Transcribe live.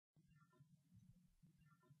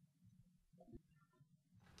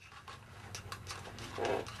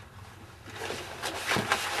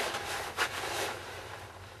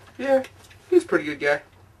Yeah, he's a pretty good guy.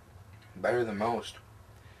 Better than most.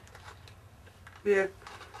 Yeah,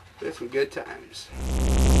 there's some good times.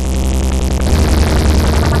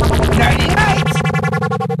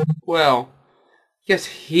 Well, I guess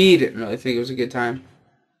he didn't really think it was a good time.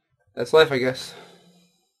 That's life, I guess.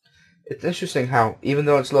 It's interesting how, even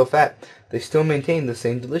though it's low fat, they still maintain the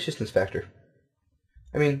same deliciousness factor.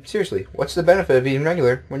 I mean, seriously, what's the benefit of eating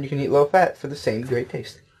regular when you can eat low fat for the same great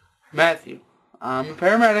taste? Matthew, I'm a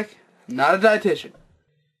paramedic, not a dietitian.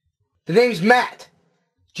 The name's Matt.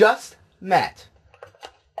 Just Matt.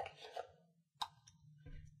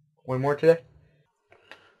 One more today?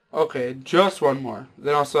 Okay, just one more.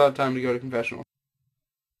 Then I'll still have time to go to confessional.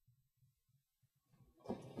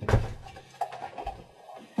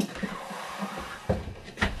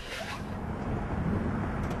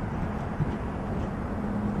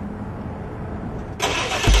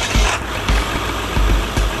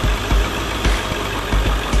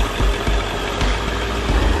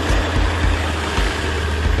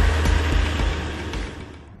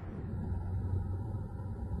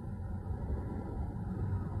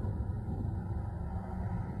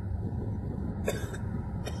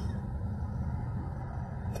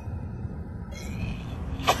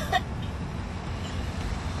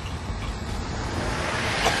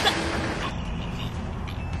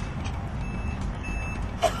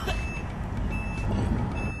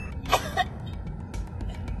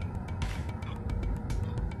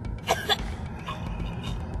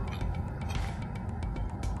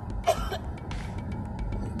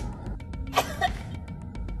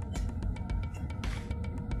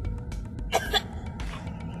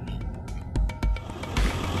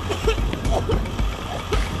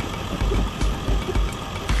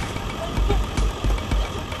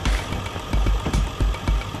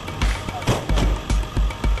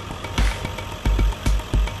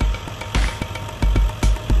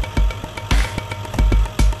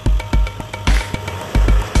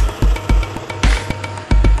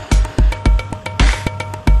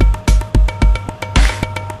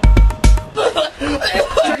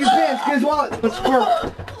 Check his pants, get his wallet. Let's squirrel.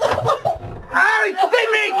 Ow, he bit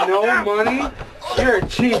me! No money? You're a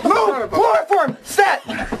cheap son Move! of a... Chloroform! Stat!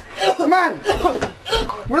 Come on!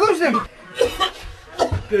 We're losing him!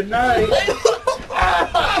 Good night.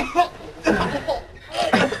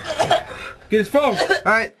 Get his phone.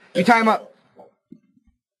 Alright, you tie him up.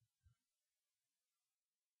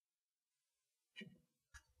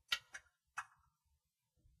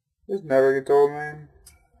 This never gets old, man.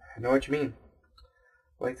 I know what you mean.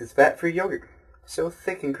 Like this fat-free yogurt. So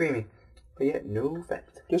thick and creamy, but yet no fat.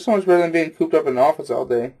 Just so much better than being cooped up in an office all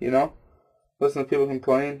day, you know? Listen to people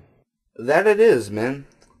complain. That it is, man.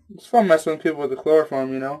 It's fun messing with people with the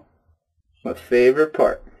chloroform, you know? My favorite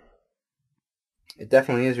part. It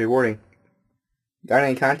definitely is rewarding. Got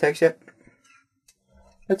any contacts yet?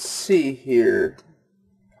 Let's see here.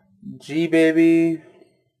 G-Baby,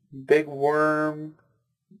 Big Worm,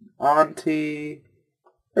 Auntie.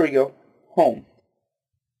 There we go. Home.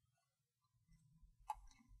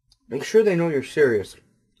 Make sure they know you're serious.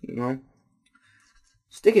 You know?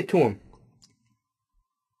 Stick it to them.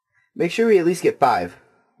 Make sure we at least get 5.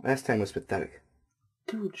 Last time was pathetic.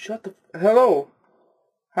 Dude, shut the... Hello.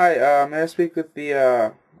 Hi, may I speak with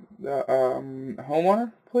the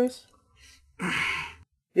homeowner, please?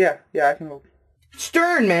 Yeah, I can help.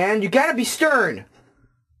 Stern, man! You gotta be stern!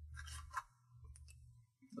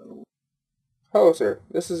 Hello, sir.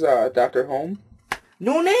 This is, Dr. Home.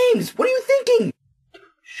 No names! What are you thinking?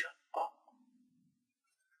 Shut up.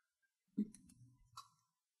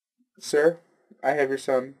 Sir, I have your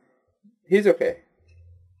son. He's okay.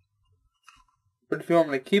 But if you want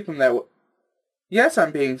me to keep him that way... Yes,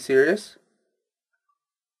 I'm being serious.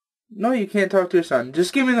 No, you can't talk to your son.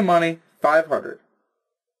 Just give me the money. $500.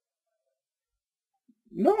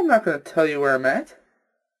 No, I'm not going to tell you where I'm at.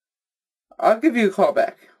 I'll give you a call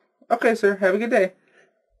back. Okay, sir. Have a good day.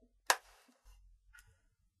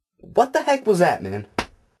 What the heck was that, man?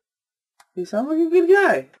 You sound like a good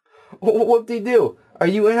guy. What'd he do? Are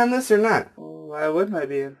you in on this or not? Well, why wouldn't I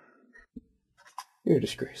be in? You're a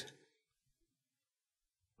disgrace.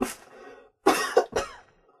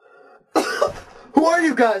 Who are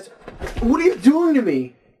you guys? What are you doing to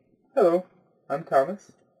me? Hello, I'm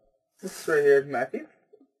Thomas. This right here is Matthew.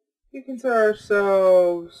 We consider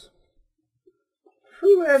ourselves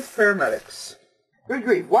freelance paramedics. Good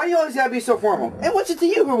grief, why do you always gotta be so formal? And what's it to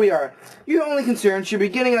you who we are? Your only concern should be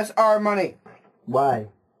getting us our money. Why?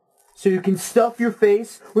 So you can stuff your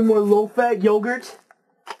face with more low-fat yogurt?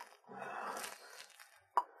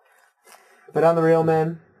 But on the real,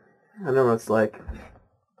 man, I know what it's like.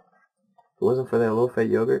 If it wasn't for that low-fat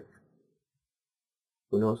yogurt,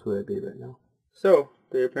 Who knows who I'd be right now? So,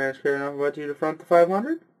 do your parents care enough about you to front the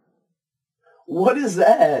 500? What is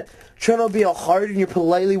that? Trying to be all hard in your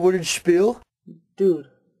politely worded spiel? Dude,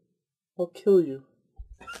 I'll kill you.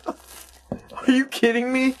 Are you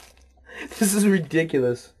kidding me? This is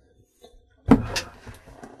ridiculous. You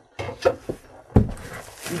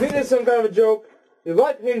think it's some kind of a joke? Your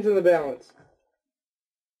life hangs in the balance.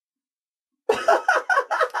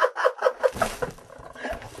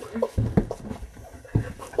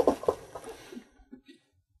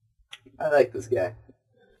 I like this guy.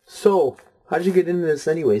 So, how'd you get into this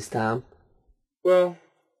anyways, Tom? Well,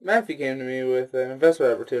 Matthew came to me with an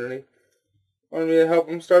investment opportunity. Wanted me to help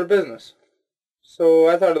him start a business. So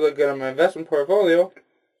I thought it looked good on my investment portfolio,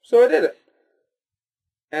 so I did it.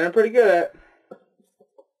 And I'm pretty good at it.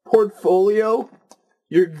 Portfolio?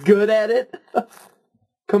 You're good at it?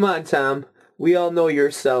 Come on, Tom. We all know you're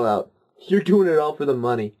a sellout. You're doing it all for the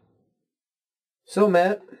money. So,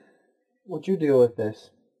 Matt, what'd you do with this?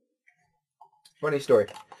 Funny story.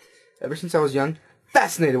 Ever since I was young,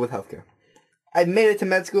 fascinated with healthcare. I made it to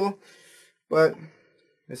med school, but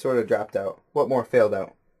I sort of dropped out. What more, failed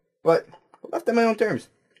out. But left on my own terms.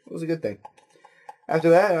 It was a good thing. After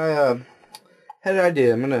that, I had an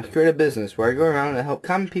idea. I'm going to create a business where I go around and help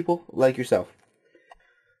common people like yourself.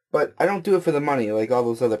 But I don't do it for the money like all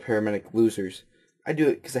those other paramedic losers. I do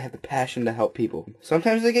it because I have the passion to help people.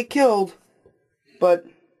 Sometimes they get killed, but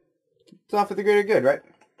it's all for the greater good, right?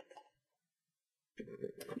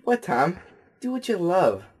 What, Tom? Do what you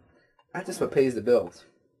love. Not just what pays the bills.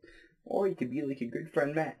 Or you could be like your good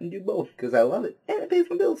friend Matt and do both, because I love it, and it pays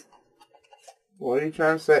my bills. What are you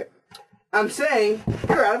trying to say? I'm saying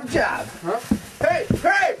you're out of a job. Huh? Hey!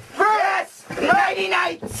 Hey! Yes! Nighty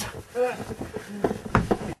nights!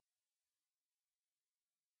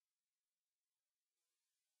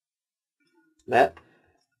 Matt,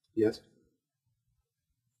 Yes?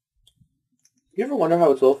 you ever wonder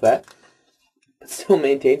how it's low fat, but still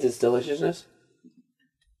maintains its deliciousness?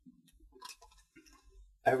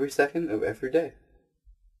 Every second of every day.